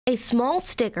A small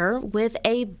sticker with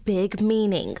a big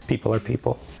meaning. People are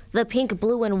people. The pink,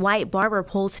 blue, and white barber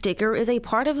pole sticker is a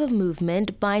part of a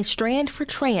movement by Strands for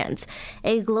Trans,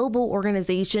 a global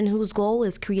organization whose goal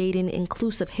is creating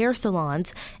inclusive hair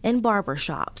salons and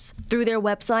barbershops. Through their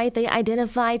website, they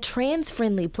identify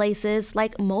trans-friendly places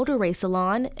like Moda-Rey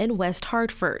Salon in West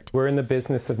Hartford. We're in the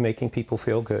business of making people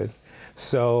feel good,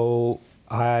 so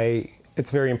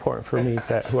it's very important for me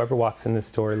that whoever walks in this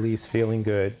door leaves feeling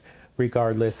good,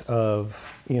 regardless of,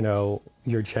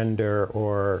 your gender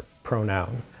or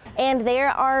pronoun. And there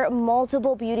are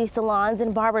multiple beauty salons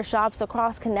and barbershops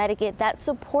across Connecticut that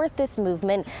support this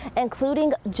movement,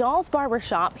 including Jaw's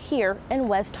Barbershop here in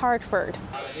West Hartford.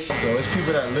 It's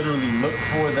people that literally look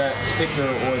for that sticker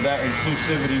or that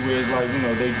inclusivity where it's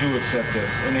like, they do accept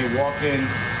us and they walk in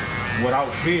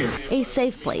without fear. A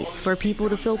safe place for people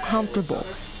to feel comfortable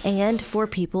and for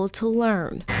people to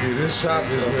learn. This shop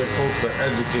is where folks are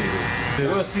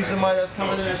educated. We'll see somebody that's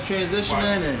coming in that's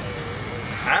transitioning and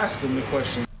ask them the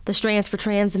question. The Strands for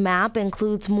Trans map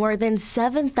includes more than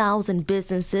 7,000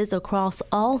 businesses across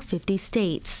all 50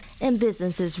 states. And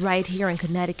businesses right here in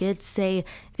Connecticut say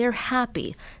they're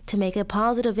happy to make a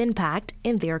positive impact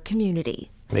in their community.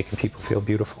 Making people feel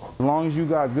beautiful. As long as you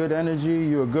got good energy,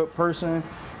 you're a good person,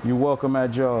 you're welcome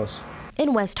at Jaws.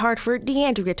 In West Hartford,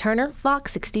 D'Andrea Turner,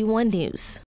 Fox 61 News.